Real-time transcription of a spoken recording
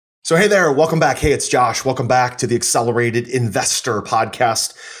So, hey there, welcome back. Hey, it's Josh. Welcome back to the Accelerated Investor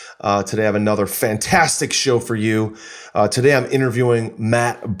Podcast. Today I have another fantastic show for you. Today I'm interviewing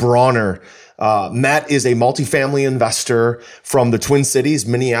Matt Brawner. Matt is a multifamily investor from the Twin Cities,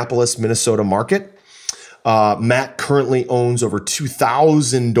 Minneapolis, Minnesota market. Matt currently owns over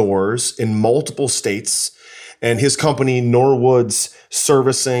 2,000 doors in multiple states, and his company, Norwood's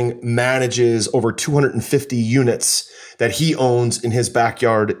Servicing, manages over 250 units that he owns in his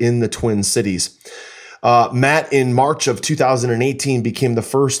backyard in the Twin Cities. Matt, in March of 2018, became the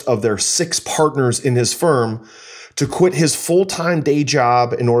first of their 6 partners in his firm to quit his full-time day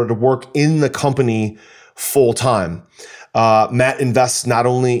job in order to work in the company full-time. Matt invests not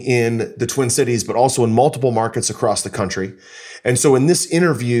only in the Twin Cities, but also in multiple markets across the country. And so in this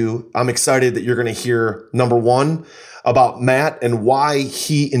interview, I'm excited that you're going to hear, number one, about Matt and why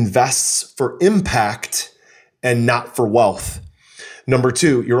he invests for impact and not for wealth. Number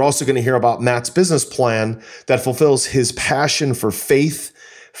two, you're also going to hear about Matt's business plan that fulfills his passion for faith,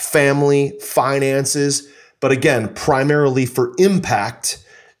 family, finances, but again, primarily for impact,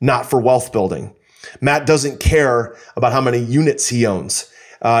 not for wealth building. Matt doesn't care about how many units he owns.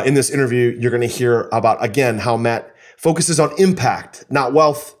 In this interview, you're going to hear about, again, how Matt focuses on impact, not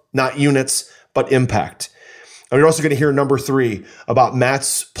wealth, not units, but impact. And you're also going to hear number three about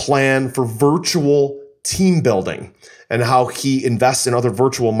Matt's plan for virtual team building and how he invests in other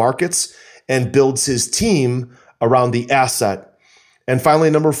virtual markets and builds his team around the asset. And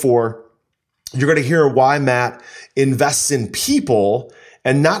finally, number four, you're going to hear why Matt invests in people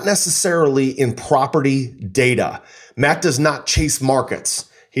and not necessarily in property data. Matt does not chase markets.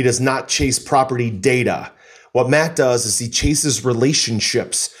 He does not chase property data. What Matt does is he chases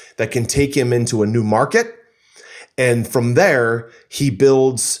relationships that can take him into a new market. And from there, he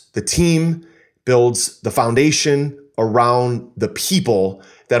builds the team, builds the foundation around the people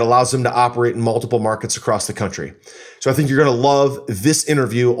that allows him to operate in multiple markets across the country. So I think you're going to love this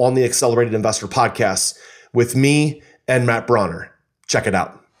interview on the Accelerated Investor Podcast with me and Matt Brawner. Check it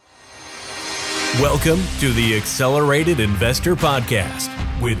out. Welcome to the Accelerated Investor Podcast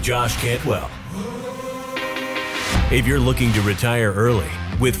with Josh Cantwell. If you're looking to retire early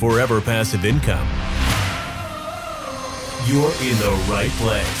with forever passive income, you're in the right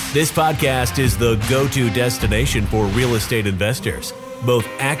place. This podcast is the go-to destination for real estate investors, both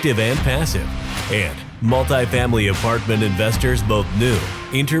active and passive, and multifamily apartment investors, both new,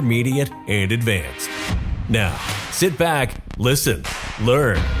 intermediate, and advanced. Now, sit back, listen,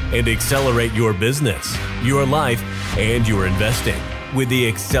 learn, and accelerate your business, your life, and your investing with the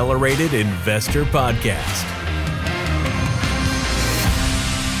Accelerated Investor Podcast.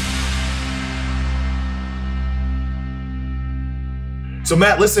 So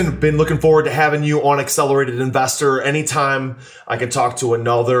Matt, listen, been looking forward to having you on Accelerated Investor. Anytime I can talk to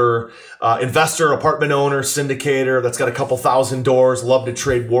another investor, apartment owner, syndicator that's got a couple thousand doors, love to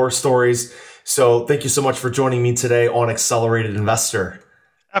trade war stories. So thank you so much for joining me today on Accelerated Investor.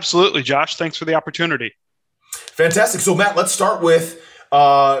 Absolutely, Josh. Thanks for the opportunity. Fantastic. So Matt, let's start with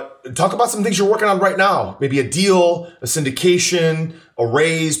talk about some things you're working on right now. Maybe a deal, a syndication, a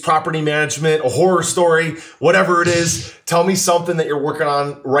raise, property management, a horror story, whatever it is. Tell me something that you're working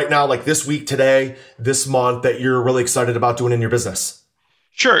on right now, like this week, today, this month, that you're really excited about doing in your business.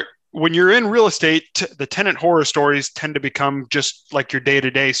 Sure. When you're in real estate, the tenant horror stories tend to become just like your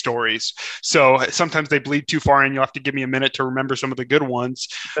day-to-day stories. So sometimes they bleed too far and you'll have to give me a minute to remember some of the good ones.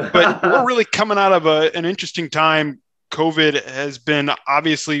 But we're really coming out of an interesting time. COVID has been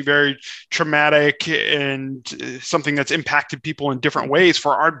obviously very traumatic and something that's impacted people in different ways.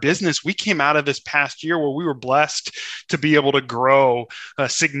 For our business, we came out of this past year where we were blessed to be able to grow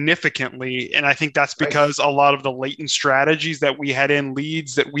significantly. And I think that's because a lot of the latent strategies that we had in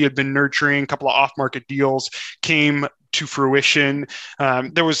leads that we had been nurturing, a couple of off-market deals came to fruition.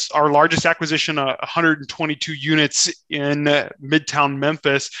 There was our largest acquisition, 122 units in Midtown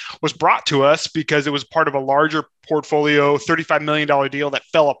Memphis, was brought to us because it was part of a larger portfolio, $35 million deal that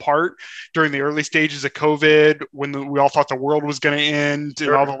fell apart during the early stages of COVID when we all thought the world was going to end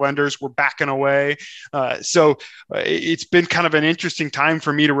and all the lenders were backing away. So it's been kind of an interesting time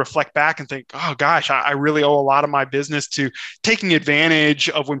for me to reflect back and think, oh gosh, I really owe a lot of my business to taking advantage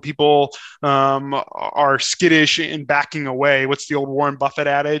of when people are skittish and back backing away. What's the old Warren Buffett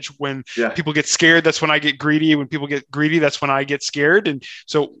adage? When people get scared, that's when I get greedy. When people get greedy, that's when I get scared. And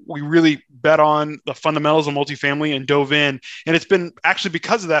so we really bet on the fundamentals of multifamily and dove in. And it's been actually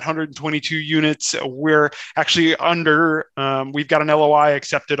because of that 122 units, we're actually under, we've got an LOI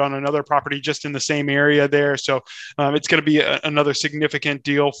accepted on another property just in the same area there. So it's going to be another significant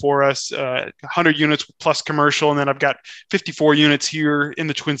deal for us, 100 units plus commercial. And then I've got 54 units here in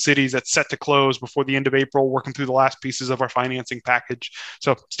the Twin Cities that's set to close before the end of April, working through the last pieces of our financing package.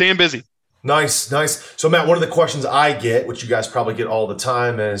 So staying busy. Nice. So Matt, one of the questions I get, which you guys probably get all the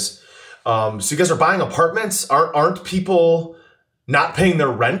time, is, so you guys are buying apartments. Aren't people not paying their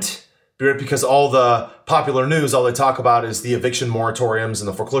rent? Because all the popular news, all they talk about is the eviction moratoriums and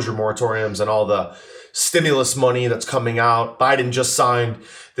the foreclosure moratoriums and all the stimulus money that's coming out. Biden just signed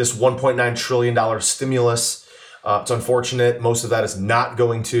this $1.9 trillion stimulus. It's unfortunate. Most of that is not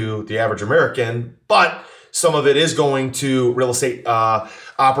going to the average American, but some of it is going to real estate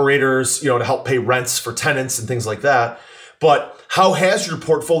operators, to help pay rents for tenants and things like that. But how has your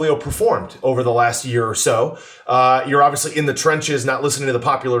portfolio performed over the last year or so? You're obviously in the trenches, not listening to the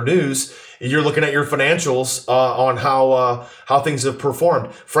popular news. You're looking at your financials on how things have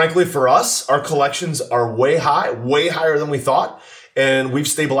performed. Frankly, for us, our collections are way higher than we thought, and we've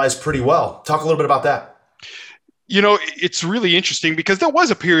stabilized pretty well. Talk a little bit about that. It's really interesting because there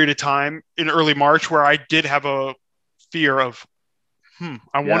was a period of time in early March where I did have a fear of,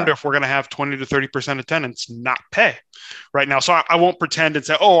 I wonder if we're going to have 20 to 30% of tenants not pay right now. So I won't pretend and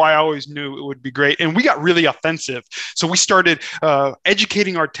say, I always knew it would be great. And we got really offensive. So we started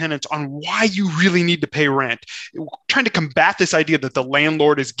educating our tenants on why you really need to pay rent, trying to combat this idea that the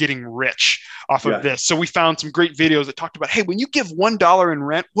landlord is getting rich off of this. So we found some great videos that talked about, hey, when you give $1 in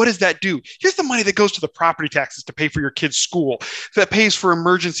rent, what does that do? Here's the money that goes to the property taxes to pay for your kid's school, that pays for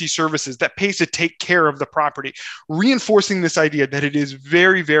emergency services, that pays to take care of the property, reinforcing this idea that it is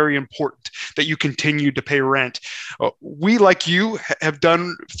very, very important that you continue to pay rent. We, like you, have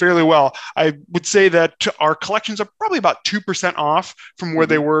done fairly well. I would say that our collections are probably about 2% off from where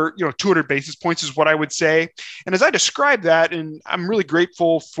they were, 200 basis points is what I would say. And as I describe that, and I'm really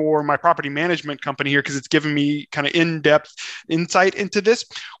grateful for my property management company here because it's given me kind of in-depth insight into this.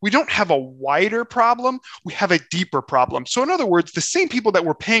 We don't have a wider problem. We have a deeper problem. So in other words, the same people that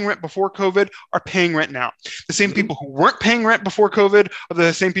were paying rent before COVID are paying rent now. The same people who weren't paying rent before COVID are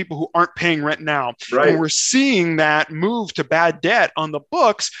the same people who aren't paying rent now. Right. And we're seeing that move to bad debt on the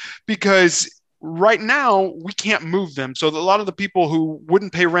books because right now we can't move them. So a lot of the people who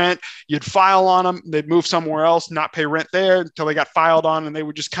wouldn't pay rent, you'd file on them, they'd move somewhere else, not pay rent there until they got filed on, and they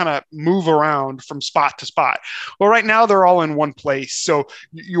would just kind of move around from spot to spot. Well, right now they're all in one place. So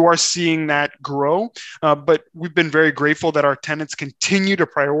you are seeing that grow, but we've been very grateful that our tenants continue to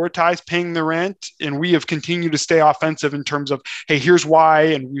prioritize paying the rent, and we have continued to stay offensive in terms of, hey, here's why.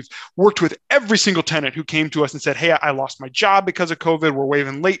 And we've worked with every single tenant who came to us and said, hey, I lost my job because of COVID. We're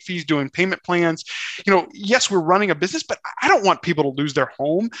waiving late fees, doing payment plans. Yes, we're running a business, but I don't want people to lose their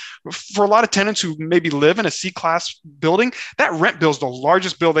home. For a lot of tenants who maybe live in a C-class building, that rent bill is the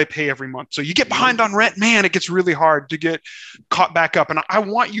largest bill they pay every month. So you get behind on rent, man, it gets really hard to get caught back up. And I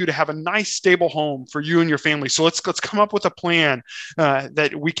want you to have a nice, stable home for you and your family. So let's come up with a plan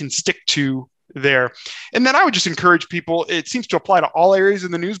that we can stick to there. And then I would just encourage people, it seems to apply to all areas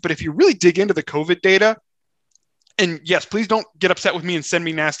of the news, but if you really dig into the COVID data, and yes, please don't get upset with me and send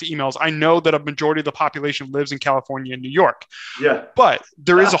me nasty emails. I know that a majority of the population lives in California and New York. Yeah. But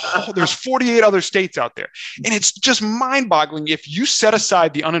there's 48 other states out there. And it's just mind-boggling. If you set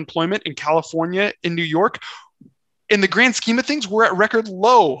aside the unemployment in California and New York, in the grand scheme of things, we're at record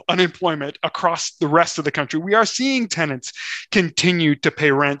low unemployment across the rest of the country. We are seeing tenants continue to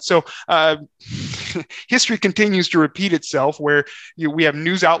pay rent. So history continues to repeat itself where we have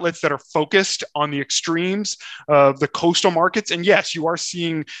news outlets that are focused on the extremes of the coastal markets. And yes, you are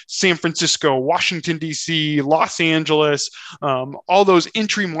seeing San Francisco, Washington, D.C., Los Angeles, all those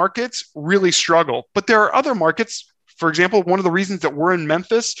entry markets really struggle. But there are other markets. For example, one of the reasons that we're in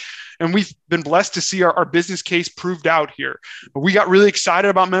Memphis, and we've been blessed to see our business case proved out here. We got really excited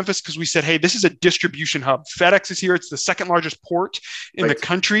about Memphis because we said, hey, this is a distribution hub. FedEx is here. It's the second largest port in the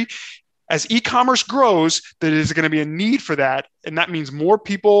country. As e-commerce grows, there is going to be a need for that. And that means more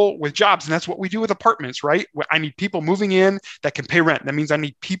people with jobs. And that's what we do with apartments, right? I need people moving in that can pay rent. That means I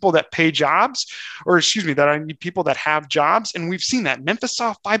need people that pay jobs, that I need people that have jobs. And we've seen that. Memphis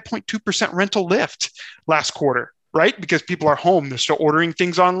saw a 5.2% rental lift last quarter. Right? Because people are home. They're still ordering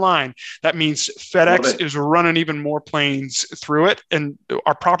things online. That means FedEx is running even more planes through it. And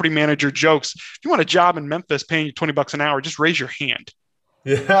our property manager jokes, if you want a job in Memphis paying you $20 an hour, just raise your hand.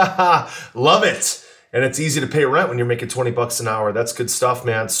 Yeah, love it. And it's easy to pay rent when you're making $20 an hour. That's good stuff,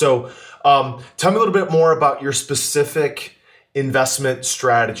 man. So tell me a little bit more about your specific investment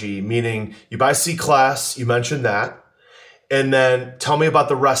strategy, meaning you buy C-class, you mentioned that. And then tell me about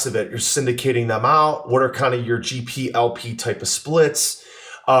the rest of it. You're syndicating them out. What are kind of your GP, LP type of splits?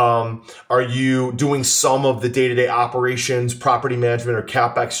 Are you doing some of the day-to-day operations, property management or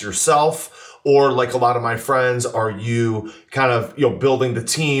CapEx yourself? Or like a lot of my friends, are you kind of, building the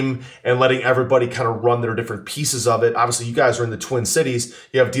team and letting everybody kind of run their different pieces of it? Obviously, you guys are in the Twin Cities.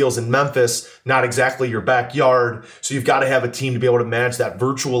 You have deals in Memphis, not exactly your backyard. So you've got to have a team to be able to manage that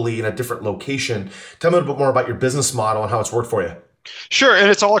virtually in a different location. Tell me a little bit more about your business model and how it's worked for you. Sure.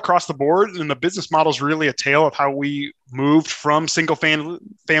 And it's all across the board. And the business model is really a tale of how we moved from single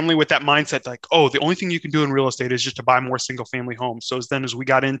family with that mindset, like, oh, the only thing you can do in real estate is just to buy more single family homes. So as we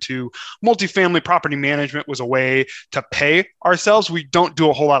got into multifamily property management was a way to pay ourselves. We don't do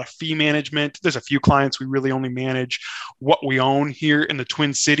a whole lot of fee management. There's a few clients we really only manage what we own here in the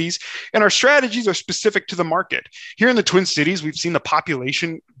Twin Cities. And our strategies are specific to the market. Here in the Twin Cities, we've seen the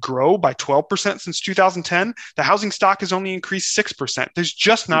population grow by 12% since 2010. The housing stock has only increased 6%. There's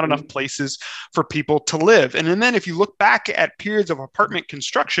just not enough places for people to live. And then if you look back at periods of apartment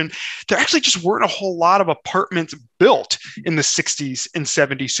construction, there actually just weren't a whole lot of apartments built in the 60s and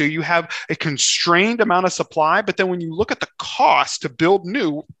 70s. So you have a constrained amount of supply. But then when you look at the cost to build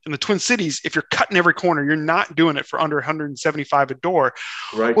new in the Twin Cities, if you're cutting every corner, you're not doing it for under $175 a door.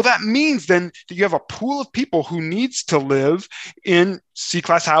 Right. Well, that means then that you have a pool of people who needs to live in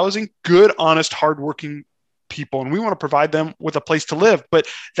C-class housing, good, honest, hardworking people, and we want to provide them with a place to live. But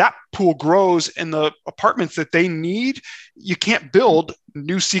that pool grows, and the apartments that they need, you can't build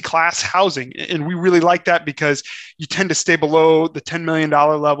new C-class housing. And we really like that because you tend to stay below the $10 million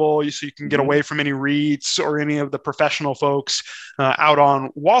level, so you can get away from any REITs or any of the professional folks out on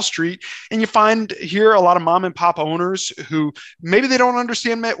Wall Street. And you find here a lot of mom and pop owners who maybe they don't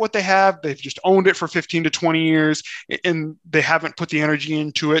understand what they have. They've just owned it for 15 to 20 years, and they haven't put the energy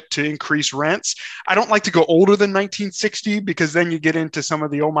into it to increase rents. I don't like to go older than 1960 because then you get into some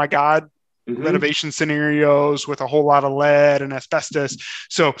of the, oh my God, renovation scenarios with a whole lot of lead and asbestos.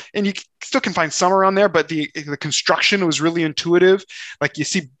 So, and you still can find some around there, but the construction was really intuitive. Like you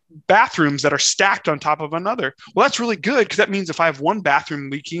see bathrooms that are stacked on top of another. Well, that's really good because that means if I have one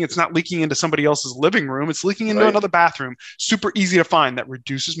bathroom leaking, it's not leaking into somebody else's living room. It's leaking into another bathroom. Super easy to find. That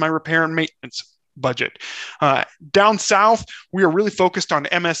reduces my repair and maintenance budget. Down south, we are really focused on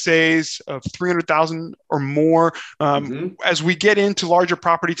MSAs of 300,000 or more. As we get into larger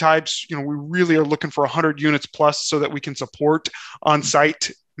property types, we really are looking for 100 units plus so that we can support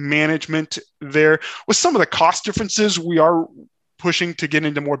on-site management there. With some of the cost differences, we are pushing to get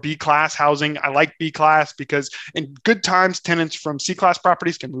into more B-class housing. I like B-class because in good times, tenants from C-class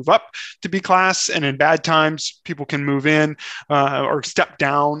properties can move up to B-class, and in bad times, people can move in or step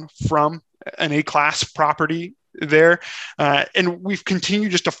down from an A-class property there. And we've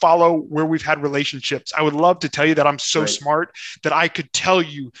continued just to follow where we've had relationships. I would love to tell you that I'm so smart that I could tell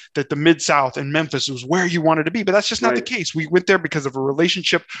you that the Mid-South and Memphis was where you wanted to be, but that's just not the case. We went there because of a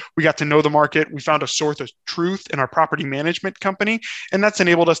relationship. We got to know the market. We found a source of truth in our property management company, and that's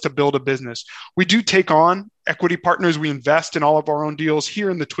enabled us to build a business. We do take on equity partners. We invest in all of our own deals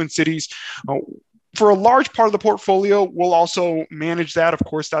here in the Twin Cities. For a large part of the portfolio, we'll also manage that. Of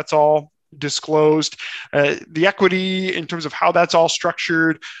course, that's all disclosed. The equity in terms of how that's all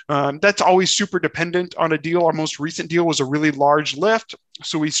structured, that's always super dependent on a deal. Our most recent deal was a really large lift.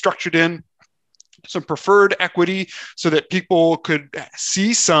 So we structured in some preferred equity so that people could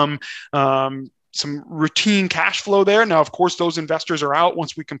see some routine cash flow there. Now, of course, those investors are out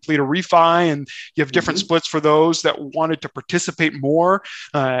once we complete a refi, and you have different splits for those that wanted to participate more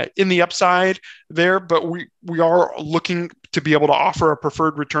in the upside there. But we are looking to be able to offer a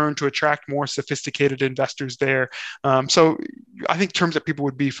preferred return to attract more sophisticated investors there. So I think terms that people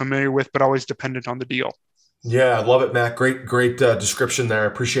would be familiar with, but always dependent on the deal. Yeah, I love it, Matt. Great description there. I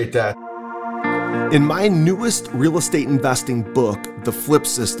appreciate that. In my newest real estate investing book, The Flip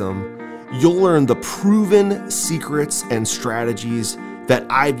System, you'll learn the proven secrets and strategies that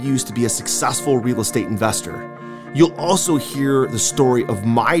I've used to be a successful real estate investor. You'll also hear the story of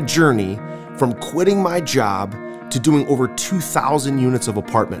my journey from quitting my job to doing over 2,000 units of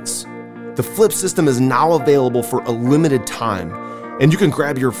apartments. The Flip System is now available for a limited time, and you can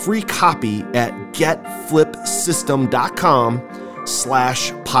grab your free copy at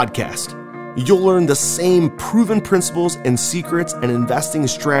getflipsystem.com/podcast. You'll learn the same proven principles and secrets and investing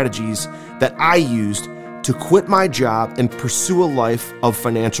strategies that I used to quit my job and pursue a life of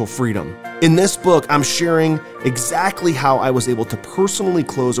financial freedom. In this book, I'm sharing exactly how I was able to personally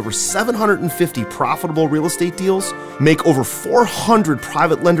close over 750 profitable real estate deals, make over 400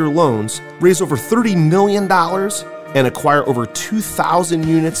 private lender loans, raise over $30 million, and acquire over 2,000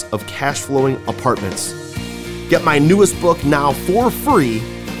 units of cash flowing apartments. Get my newest book now for free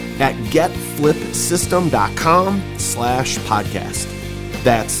at getflipsystem.com/podcast.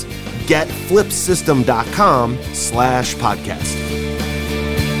 That's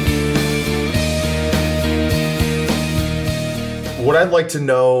getflipsystem.com/podcast. What I'd like to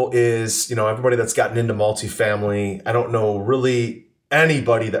know is, everybody that's gotten into multifamily, I don't know really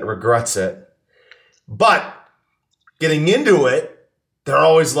anybody that regrets it, but getting into it, they're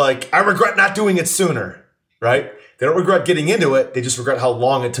always like, I regret not doing it sooner, right? They don't regret getting into it. They just regret how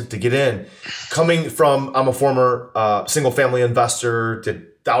long it took to get in. I'm a former single family investor, did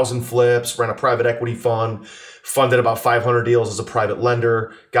 1,000 flips, ran a private equity fund, funded about 500 deals as a private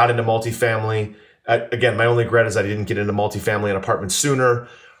lender, got into multifamily. Again, my only regret is I didn't get into multifamily and apartments sooner.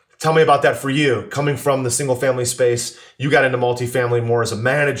 Tell me about that for you. Coming from the single family space, you got into multifamily more as a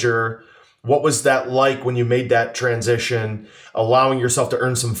manager. What was that like when you made that transition, allowing yourself to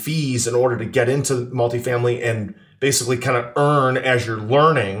earn some fees in order to get into multifamily and basically kind of earn as you're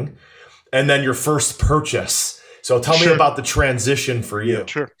learning, and then your first purchase? So tell me about the transition for you.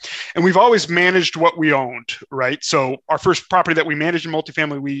 Sure. And we've always managed what we owned, right? So our first property that we managed in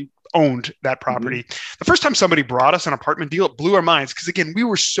multifamily, we owned that property. Mm-hmm. The first time somebody brought us an apartment deal, it blew our minds because, again, we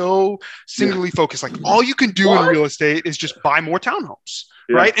were so singularly focused. Like, all you can do in real estate is just buy more townhomes,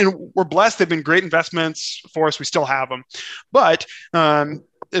 right? And we're blessed. They've been great investments for us. We still have them. But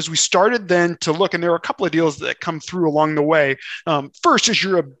as we started then to look, and there were a couple of deals that come through along the way. First is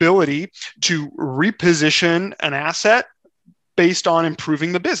your ability to reposition an asset based on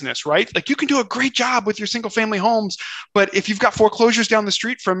improving the business, right? Like, you can do a great job with your single family homes, but if you've got foreclosures down the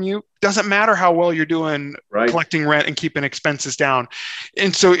street from you, doesn't matter how well you're doing collecting rent and keeping expenses down.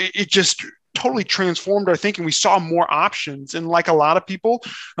 And so it just totally transformed our thinking. We saw more options. And like a lot of people,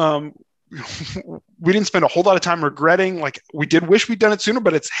 we didn't spend a whole lot of time regretting. Like, we did wish we'd done it sooner,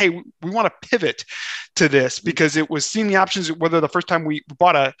 but it's, hey, we want to pivot to this because it was seeing the options. Whether the first time we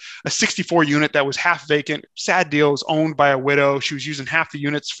bought a 64 unit that was half vacant, sad deal, was owned by a widow. She was using half the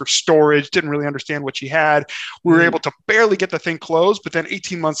units for storage, didn't really understand what she had. We were able to barely get the thing closed, but then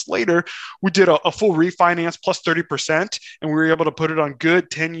 18 months later, we did a full refinance plus 30%, and we were able to put it on good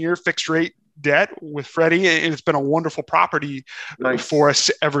 10-year fixed rate debt with Freddie, and it's been a wonderful property for us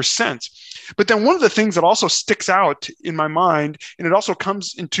ever since. But then one of the things that also sticks out in my mind, and it also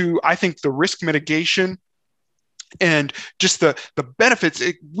comes into, I think, the risk mitigation and just the benefits.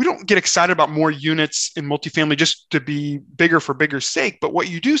 We don't get excited about more units in multifamily just to be bigger for bigger's sake. But what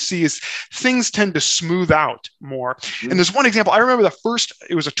you do see is things tend to smooth out more. Mm-hmm. And there's one example. I remember it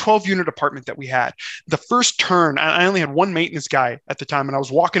was a 12-unit apartment that we had. The first turn, I only had one maintenance guy at the time, and I was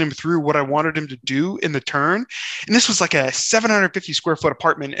walking him through what I wanted him to do in the turn. And this was like a 750 square foot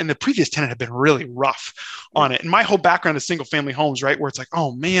apartment, and the previous tenant had been really rough on it. And my whole background is single family homes, right? Where it's like,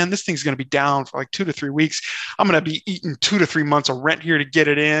 oh man, this thing's going to be down for like 2 to 3 weeks. I'm going to be eating 2 to 3 months of rent here to get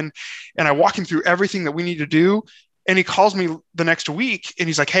it in. And I walk him through everything that we need to do. And he calls me the next week and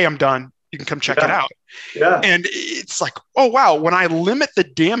he's like, hey, I'm done. You can come check it out. Yeah. And it's like, oh, wow. When I limit the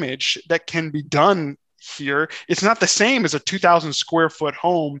damage that can be done here, it's not the same as a 2,000 square foot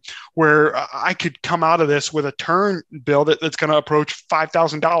home where I could come out of this with a turn bill that's going to approach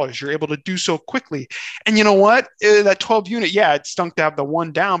 $5,000. You're able to do so quickly. And you know what? That 12 unit, it stunk to have the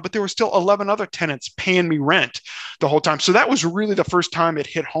one down, but there were still 11 other tenants paying me rent the whole time. So that was really the first time it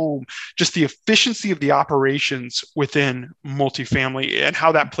hit home, just the efficiency of the operations within multifamily and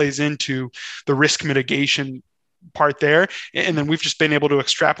how that plays into the risk mitigation part there. And then we've just been able to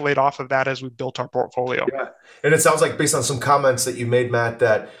extrapolate off of that as we built our portfolio. Yeah. And it sounds like, based on some comments that you made, Matt,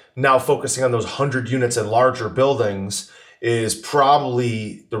 that now focusing on those 100 units and larger buildings is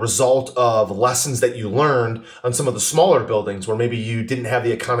probably the result of lessons that you learned on some of the smaller buildings where maybe you didn't have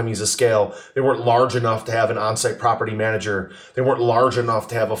the economies of scale. They weren't large enough to have an on-site property manager. They weren't large enough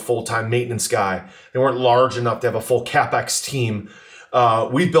to have a full-time maintenance guy. They weren't large enough to have a full CapEx team.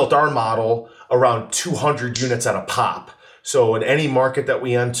 We built our model around 200 units at a pop. So in any market that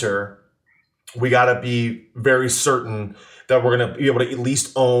we enter, we got to be very certain that we're going to be able to at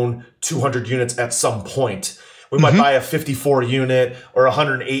least own 200 units at some point. We might buy a 54 unit or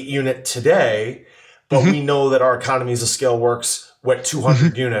 108 unit today, but we know that our economies of scale works with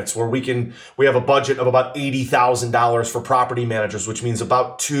 200 units, where we have a budget of about $80,000 for property managers, which means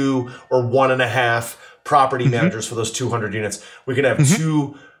about 2 or 1.5 property managers for those 200 units. We can have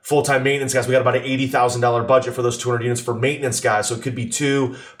 2 full-time maintenance guys. We got about an $80,000 budget for those 200 units for maintenance guys. So it could be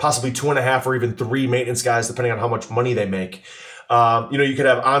 2, possibly 2.5, or even 3 maintenance guys, depending on how much money they make. You could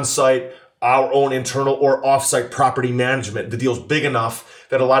have on-site, our own internal or off-site property management. The deal's big enough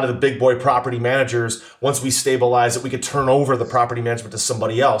that a lot of the big boy property managers, once we stabilize it, we could turn over the property management to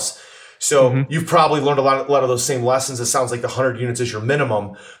somebody else. So you've probably learned a lot of those same lessons. It sounds like the 100 units is your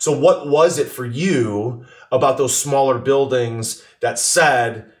minimum. So what was it for you about those smaller buildings that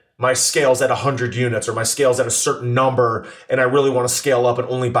said, my scale's at 100 units, or my scale's at a certain number, and I really want to scale up and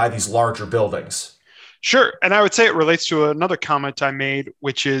only buy these larger buildings? Sure. And I would say it relates to another comment I made,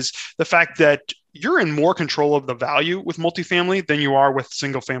 which is the fact that you're in more control of the value with multifamily than you are with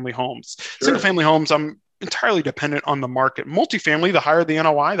single family homes. Sure. Single family homes, I'm entirely dependent on the market. Multifamily, the higher the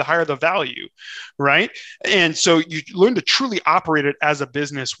NOI, the higher the value, right? And so you learn to truly operate it as a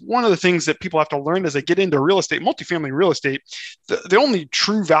business. One of the things that people have to learn as they get into real estate, multifamily real estate, the only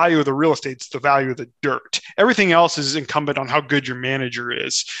true value of the real estate is the value of the dirt. Everything else is incumbent on how good your manager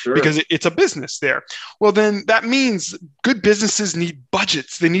is, sure, because it's a business there. Well, then that means good businesses need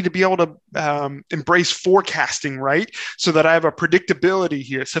budgets. They need to be able to embrace forecasting, right? So that I have a predictability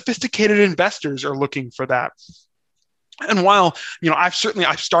here. Sophisticated investors are looking for that. And while, I've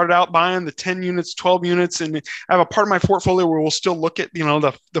started out buying the 10 units, 12 units, and I have a part of my portfolio where we'll still look at,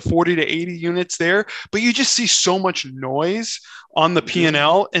 the 40 to 80 units there, but you just see so much noise on the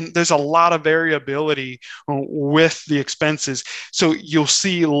P&L, and there's a lot of variability with the expenses. So you'll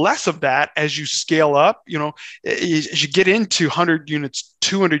see less of that as you scale up, as you get into 100 units,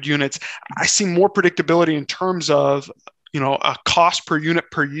 200 units, I see more predictability in terms of a cost per unit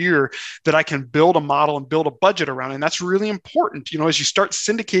per year that I can build a model and build a budget around. And that's really important. As you start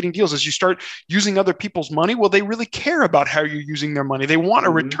syndicating deals, as you start using other people's money, well, they really care about how you're using their money. They want a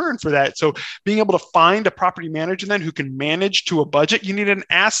return for that. So being able to find a property manager then who can manage to a budget, you need an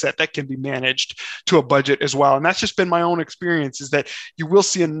asset that can be managed to a budget as well. And that's just been my own experience, is that you will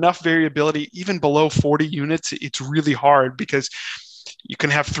see enough variability even below 40 units. It's really hard because you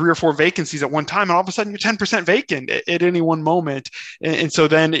can have 3 or 4 vacancies at one time, and all of a sudden you're 10% vacant at any one moment. And so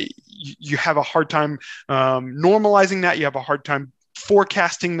then you have a hard time normalizing that. You have a hard time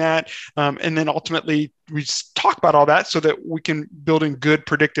forecasting that. And then ultimately we just talk about all that so that we can build in good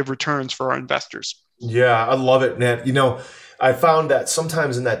predictive returns for our investors. Yeah, I love it, Ned. I found that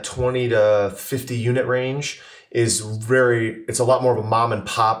sometimes in that 20 to 50 unit range it's a lot more of a mom and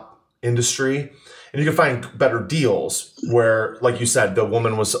pop industry. And you can find better deals where, like you said, the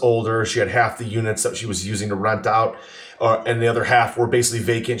woman was older. She had half the units that she was using to rent out, and the other half were basically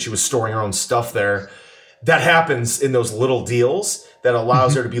vacant. She was storing her own stuff there. That happens in those little deals that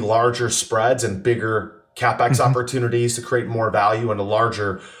allows there to be larger spreads and bigger CapEx opportunities to create more value and a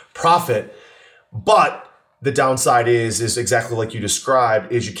larger profit. But the downside is exactly like you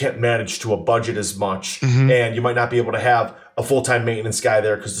described, is you can't manage to a budget as much, and you might not be able to have a full-time maintenance guy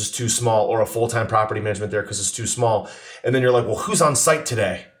there because it's too small, or a full-time property management there because it's too small. And then you're like, well, who's on site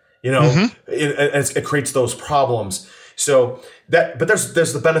today? It creates those problems. So but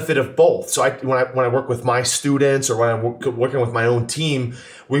there's the benefit of both. So when I work with my students, or when I'm working with my own team,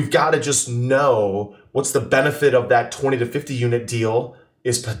 we've got to just know what's the benefit of that 20 to 50 unit deal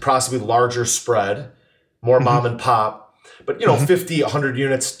is possibly larger spread, more mom and pop. But 50, 100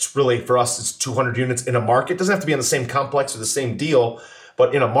 units, it's really, for us, it's 200 units in a market. It doesn't have to be on the same complex or the same deal,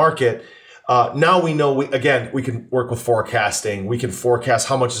 but in a market. Now we know, we can work with forecasting. We can forecast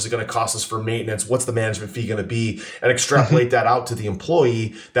how much is it going to cost us for maintenance, what's the management fee going to be, and extrapolate that out to the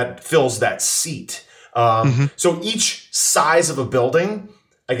employee that fills that seat. So each size of a building,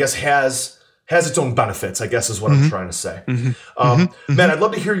 I guess, has its own benefits, I guess is what I'm trying to say. Matt, I'd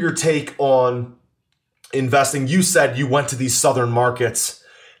love to hear your take on investing. You said you went to these southern markets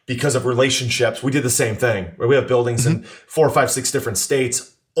because of relationships. We did the same thing. We have buildings in 4, 5, 6 different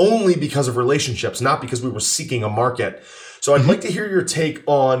states only because of relationships, not because we were seeking a market. So I'd like to hear your take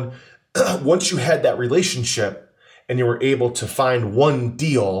on once you had that relationship and you were able to find one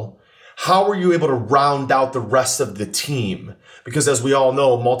deal, how were you able to round out the rest of the team? Because as we all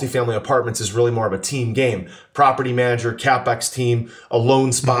know, multifamily apartments is really more of a team game. Property manager, CapEx team, a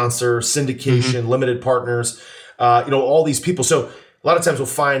loan sponsor, syndication, limited partners, all these people. So a lot of times we'll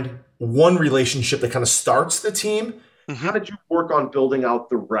find one relationship that kind of starts the team. How did you work on building out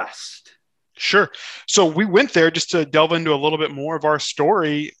the rest? Sure. So we went there just to delve into a little bit more of our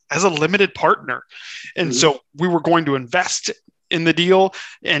story as a limited partner. And so we were going to invest in the deal,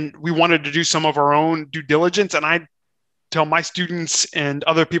 and we wanted to do some of our own due diligence. And I tell my students and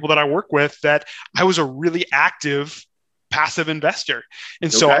other people that I work with that I was a really active passive investor.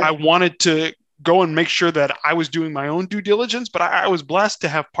 And so I wanted to go and make sure that I was doing my own due diligence, but I was blessed to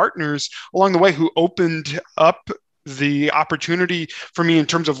have partners along the way who opened up the opportunity for me in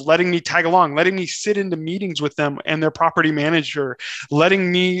terms of letting me tag along, letting me sit into meetings with them and their property manager,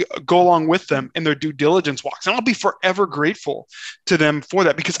 letting me go along with them in their due diligence walks. And I'll be forever grateful to them for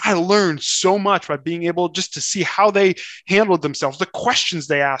that, because I learned so much by being able just to see how they handled themselves, the questions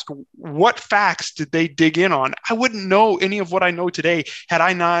they asked, what facts did they dig in on. I wouldn't know any of what I know today had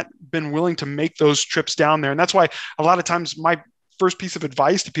I not been willing to make those trips down there. And that's why a lot of times my first piece of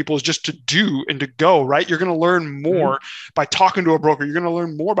advice to people is just to do and to go, right? You're going to learn more by talking to a broker. You're going to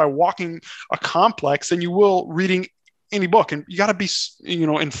learn more by walking a complex than you will reading any book. And you got to be,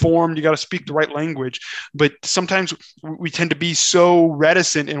 informed. You got to speak the right language. But sometimes we tend to be so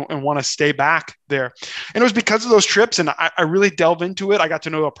reticent and want to stay back there. And it was because of those trips. And I really delved into it. I got to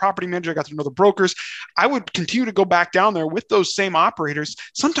know a property manager. I got to know the brokers. I would continue to go back down there with those same operators,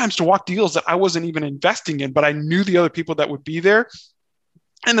 sometimes to walk deals that I wasn't even investing in, but I knew the other people that would be there.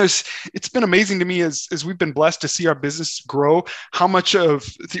 And it's been amazing to me as we've been blessed to see our business grow, how much of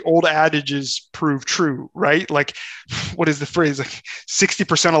the old adages prove true, right? Like, what is the phrase? Like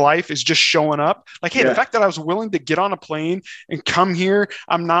 60% of life is just showing up. Like, hey, the fact that I was willing to get on a plane and come here,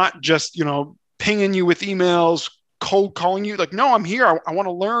 I'm not just, pinging you with emails, cold calling you. Like, no, I'm here. I want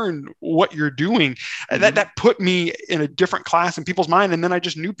to learn what you're doing. That put me in a different class in people's mind. And then I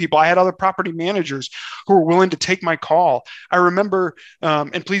just knew people. I had other property managers who were willing to take my call. I remember,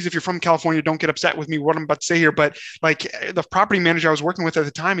 and please, if you're from California, don't get upset with me what I'm about to say here, but like the property manager I was working with at the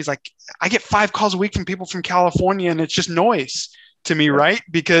time, he's like, I get 5 calls a week from people from California, and it's just noise to me, right?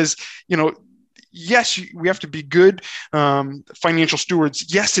 Because, yes, we have to be good financial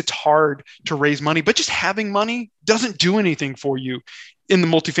stewards. Yes, it's hard to raise money, but just having money doesn't do anything for you in the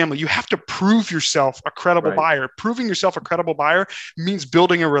multifamily. You have to prove yourself a credible buyer. Proving yourself a credible buyer means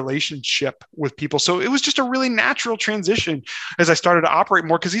building a relationship with people. So it was just a really natural transition as I started to operate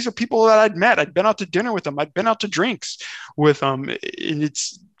more, because these are people that I'd met. I'd been out to dinner with them. I'd been out to drinks with them. And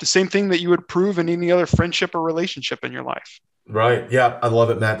it's the same thing that you would prove in any other friendship or relationship in your life. Right. Yeah, I love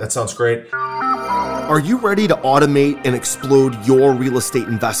it, Matt. That sounds great. Are you ready to automate and explode your real estate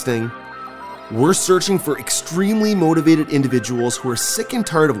investing? We're searching for extremely motivated individuals who are sick and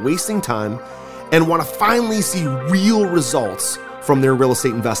tired of wasting time and want to finally see real results from their real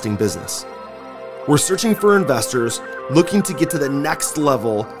estate investing business. We're searching for investors looking to get to the next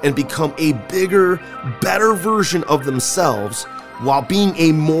level and become a bigger, better version of themselves while being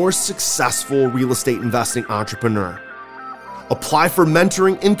a more successful real estate investing entrepreneur. Apply for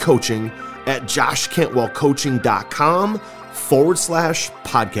mentoring and coaching at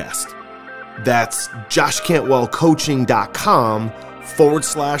joshcantwellcoaching.com/podcast. That's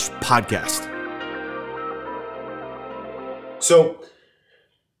joshcantwellcoaching.com/podcast. So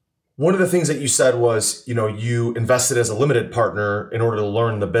one of the things that you said was, you invested as a limited partner in order to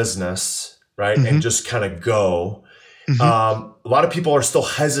learn the business, right? And just kind of go. A lot of people are still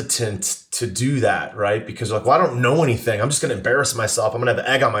hesitant to do that, right? Because they're like, well, I don't know anything. I'm just going to embarrass myself. I'm going to have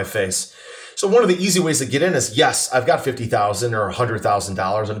egg on my face. So one of the easy ways to get in is, yes, I've got $50,000 or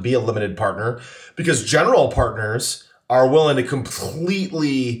 $100,000 and be a limited partner, because general partners are willing to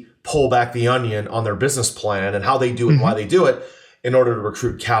completely pull back the onion on their business plan and how they do it and why they do it in order to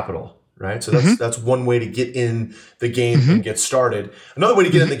recruit capital. Right. So that's one way to get in the game and get started. Another way to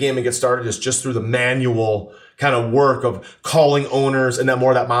get in the game and get started is just through the manual kind of work of calling owners and then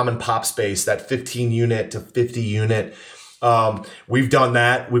more of that mom and pop space, that 15 unit to 50 unit. We've done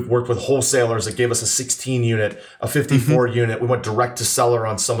that. We've worked with wholesalers that gave us a 16 unit, a 54 unit. We went direct to seller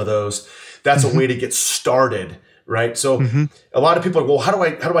on some of those. That's a way to get started. Right. So a lot of people are, well, how do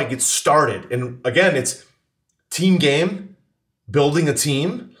I get started? And again, it's team game, building a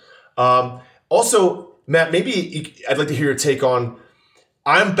team. Also, Matt, maybe I'd like to hear your take on,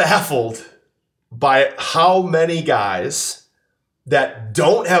 I'm baffled by how many guys that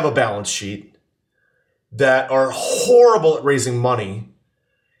don't have a balance sheet, that are horrible at raising money,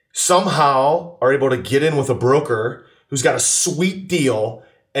 somehow are able to get in with a broker who's got a sweet deal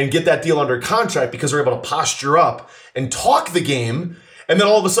and get that deal under contract because they're able to posture up and talk the game. And then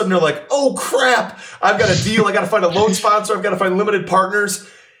all of a sudden they're like, oh crap, I've got a deal. I got to find a loan sponsor. I've got to find limited partners.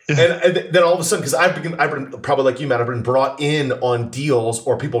 And then all of a sudden, because I've been probably like you, Matt, I've been brought in on deals,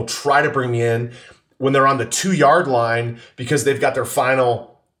 or people try to bring me in when they're on the 2-yard line because they've got their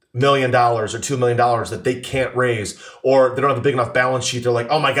final $1 million or $2 million that they can't raise, or they don't have a big enough balance sheet. They're like,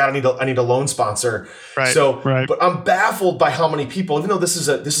 oh my God, I need a loan sponsor. Right. But I'm baffled by how many people, even though this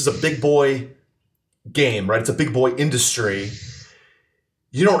is a big boy game, right? It's a big boy industry.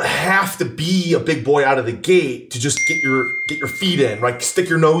 you don't have to be a big boy out of the gate to just get your feet in, right? Stick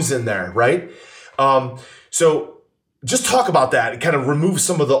your nose in there, right? So just talk about that and kind of remove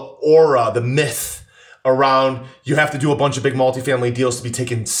some of the aura, the myth around you have to do a bunch of big multifamily deals to be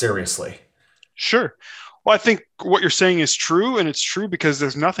taken seriously. Sure. Well, I think what you're saying is true, and it's true because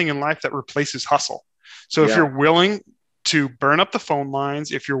there's nothing in life that replaces hustle. So if you're willing to burn up the phone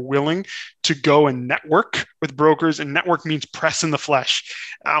lines, if you're willing to go and network with brokers, and network means press in the flesh.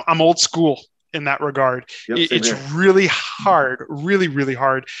 I'm old school in that regard. It's really hard, really, really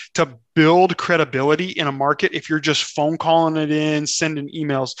hard to build credibility in a market if you're just phone calling it in, sending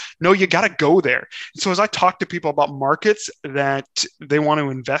emails. No, you got to go there. So as I talk to people about markets that they want to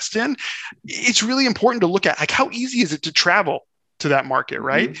invest in, it's really important to look at, like, how easy is it to travel to that market,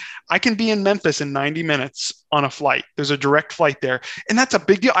 right? Mm-hmm. I can be in Memphis in 90 minutes on a flight. There's a direct flight there. And that's a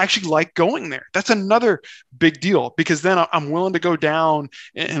big deal. I actually like going there. That's another big deal because then I'm willing to go down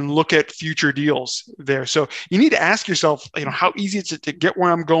and look at future deals there. So you need to ask yourself, how easy is it to get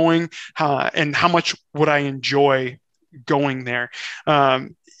where I'm going, and how much would I enjoy going there?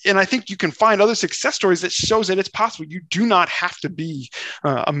 And I think you can find other success stories that shows that it's possible. You do not have to be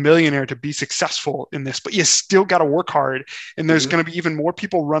a millionaire to be successful in this, but you still got to work hard. And there's going to be even more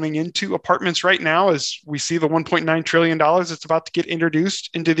people running into apartments right now as we see the $1.9 trillion that's about to get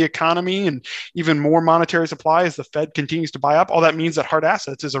introduced into the economy, and even more monetary supply as the Fed continues to buy up. All that means that hard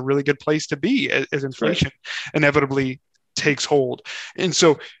assets is a really good place to be as inflation inevitably takes hold. And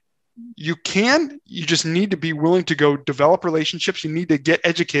so you just need to be willing to go develop relationships. You need to get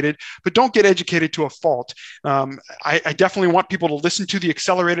educated, but don't get educated to a fault. I definitely want people to listen to the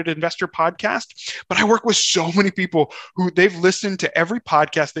Accelerated Investor podcast, but I work with so many people who they've listened to every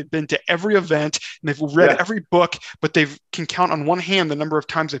podcast, they've been to every event, and they've read every book, but they can count on one hand the number of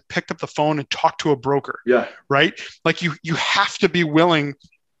times they picked up the phone and talked to a broker. Yeah. Right? Like you have to be willing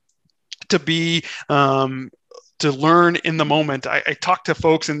to be to learn in the moment. I talk to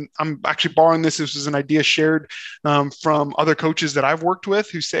folks, and I'm actually borrowing this. This was an idea shared from other coaches that I've worked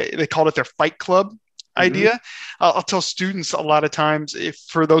with who say they called it their fight club idea. I'll tell students a lot of times, if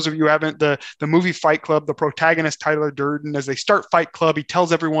for those of you who haven't, the movie Fight Club, the protagonist Tyler Durden, as they start Fight Club, he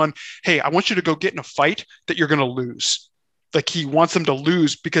tells everyone, hey, I want you to go get in a fight that you're going to lose. Like he wants them to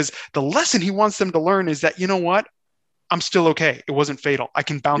lose because the lesson he wants them to learn is that, you know what? I'm still okay. It wasn't fatal. I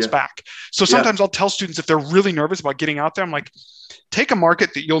can bounce back. So sometimes I'll tell students if they're really nervous about getting out there, I'm like, take a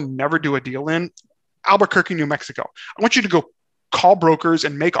market that you'll never do a deal in, Albuquerque, New Mexico. I want you to go call brokers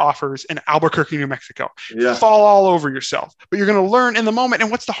and make offers in Albuquerque, New Mexico. Fall all over yourself, but you're going to learn in the moment. And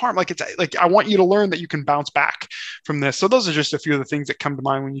what's the harm? Like, it's like, I want you to learn that you can bounce back from this. So those are just a few of the things that come to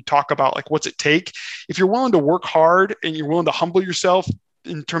mind when you talk about like, what's it take? If you're willing to work hard and you're willing to humble yourself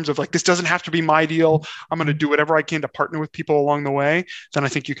in terms of like, this doesn't have to be my deal, I'm going to do whatever I can to partner with people along the way, then I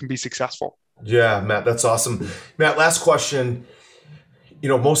think you can be successful. Yeah, Matt, that's awesome. Matt, last question.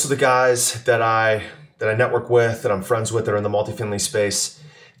 Most of the guys that I network with, that I'm friends with, that are in the multifamily space,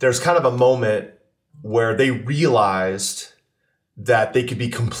 there's kind of a moment where they realized that they could be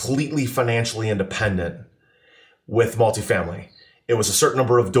completely financially independent with multifamily. It was a certain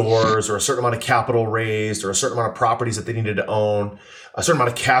number of doors or a certain amount of capital raised or a certain amount of properties that they needed to own, a certain amount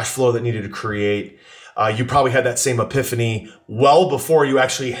of cash flow that needed to create. You probably had that same epiphany well before you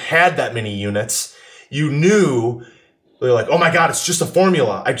actually had that many units. You knew, you're like, oh my God, it's just a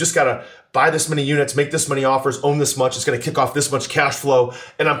formula. I just got to buy this many units, make this many offers, own this much. It's going to kick off this much cash flow,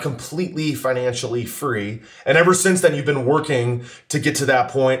 and I'm completely financially free. And ever since then, you've been working to get to that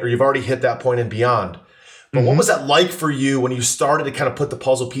point, or you've already hit that point and beyond. But what was that like for you when you started to kind of put the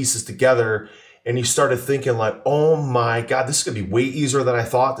puzzle pieces together and you started thinking like, oh my God, this is going to be way easier than I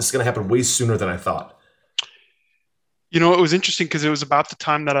thought. This is going to happen way sooner than I thought. It was interesting because it was about the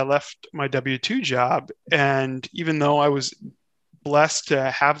time that I left my W-2 job. And even though I was blessed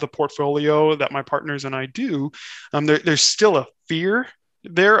to have the portfolio that my partners and I do, there's still a fear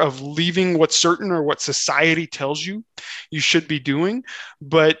there of leaving what's certain or what society tells you should be doing.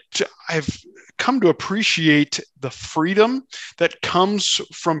 But I've come to appreciate the freedom that comes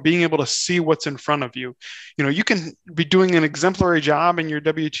from being able to see what's in front of you. You can be doing an exemplary job in your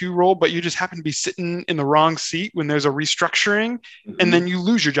W-2 role, but you just happen to be sitting in the wrong seat when there's a restructuring, and then you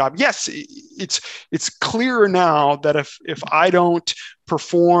lose your job. Yes, it's clearer now that if I don't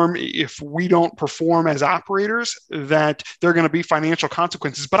perform, if we don't perform as operators, that there are going to be financial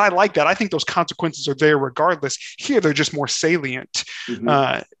consequences. But I like that. I think those consequences are there regardless. Here, they're just more salient.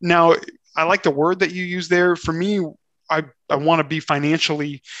 Now, I like the word that you use there. For me, I want to be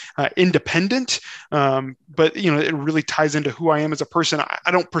financially independent. But it really ties into who I am as a person.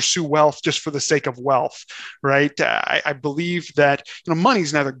 I don't pursue wealth just for the sake of wealth, right? I believe that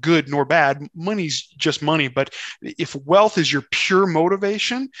money's neither good nor bad. Money's just money. But if wealth is your pure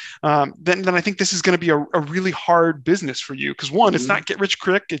motivation, then I think this is going to be a really hard business for you. Because one, it's not get rich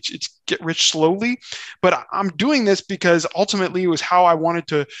quick; it's get rich slowly. But I'm doing this because ultimately it was how I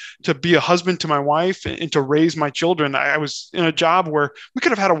wanted to be a husband to my wife and to raise my children. I was in a job where we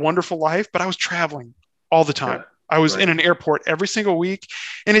could have had a wonderful life, but I was traveling all the time. I was in an airport every single week,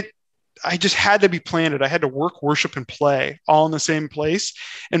 and I just had to be planted. I had to work, worship, and play all in the same place.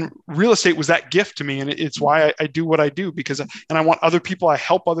 And real estate was that gift to me. And it's why I do what I do, and I want other people, I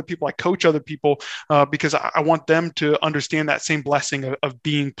help other people, I coach other people, because I want them to understand that same blessing of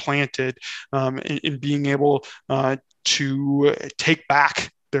being planted, and being able to take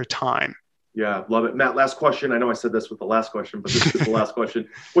back their time. Yeah, love it. Matt, last question. I know I said this with the last question, but this is the last question.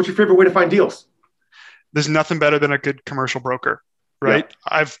 What's your favorite way to find deals? There's nothing better than a good commercial broker, right?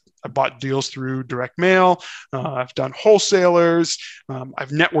 Yeah. I bought deals through direct mail. I've done wholesalers. I've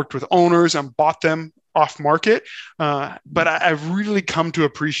networked with owners and bought them off market. But I've really come to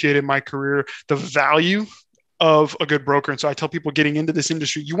appreciate in my career the value of a good broker. And so I tell people getting into this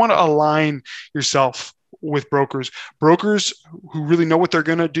industry, you want to align yourself with brokers who really know what they're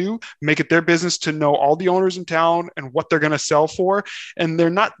going to do, make it their business to know all the owners in town and what they're going to sell for. And they're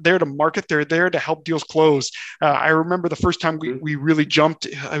not there to market. They're there to help deals close. I remember the first time we really jumped,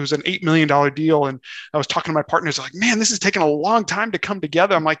 it was an $8 million deal. And I was talking to my partners like, man, this is taking a long time to come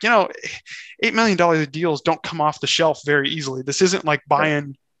together. I'm like, $8 million deals don't come off the shelf very easily. This isn't like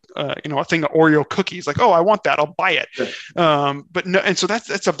buying a thing of Oreo cookies, like, oh, I want that, I'll buy it. But no, and so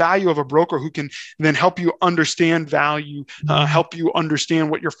that's a value of a broker who can then help you understand value, help you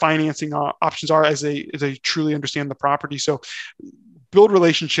understand what your financing options are as they truly understand the property. So build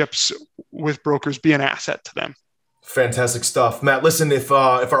relationships with brokers, be an asset to them. Fantastic stuff. Matt, listen, if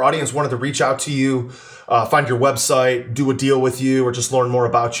our audience wanted to reach out to you, find your website, do a deal with you, or just learn more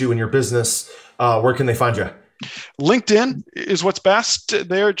about you and your business, where can they find you? LinkedIn is what's best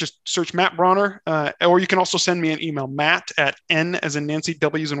there. Just search Matt Brawner, or you can also send me an email, Matt at N as in Nancy,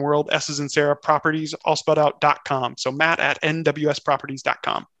 W as in World, S as in Sarah, properties, all spelled out, .com. So Matt at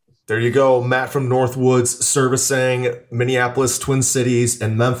nwsproperties.com. There you go. Matt from Northwoods, servicing Minneapolis, Twin Cities,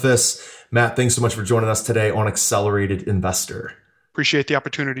 and Memphis. Matt, thanks so much for joining us today on Accelerated Investor. Appreciate the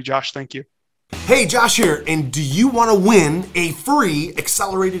opportunity, Josh. Thank you. Hey, Josh here. And do you want to win a free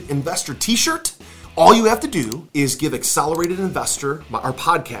Accelerated Investor t-shirt? All you have to do is give Accelerated Investor, our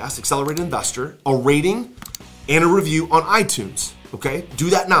podcast, Accelerated Investor, a rating and a review on iTunes. Okay? Do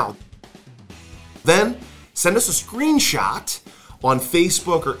that now. Then send us a screenshot on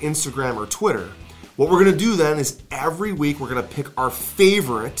Facebook or Instagram or Twitter. What we're going to do then is every week we're going to pick our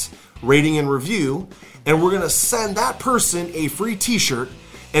favorite rating and review, and we're going to send that person a free t-shirt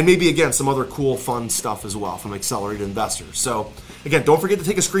and maybe, again, some other cool, fun stuff as well from Accelerated Investors. So, again, don't forget to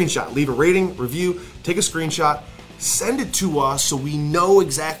take a screenshot. Leave a rating, review, take a screenshot, send it to us so we know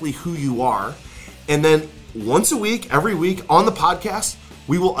exactly who you are. And then once a week, every week on the podcast,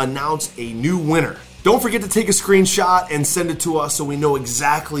 we will announce a new winner. Don't forget to take a screenshot and send it to us so we know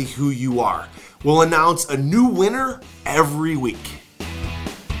exactly who you are. We'll announce a new winner every week.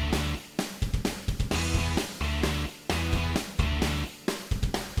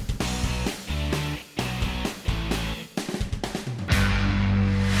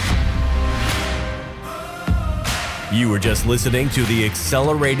 You were just listening to the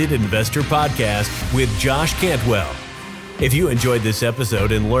Accelerated Investor Podcast with Josh Cantwell. If you enjoyed this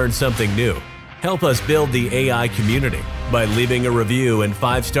episode and learned something new, help us build the AI community by leaving a review and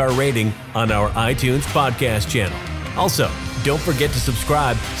 5-star rating on our iTunes podcast channel. Also, don't forget to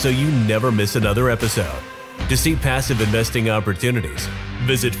subscribe so you never miss another episode. To see passive investing opportunities,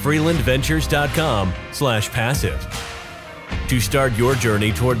 visit freelandventures.com/passive. To start your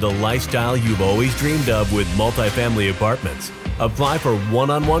journey toward the lifestyle you've always dreamed of with multifamily apartments, apply for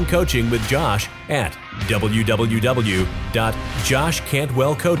one-on-one coaching with Josh at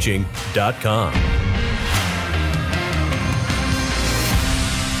www.joshcantwellcoaching.com.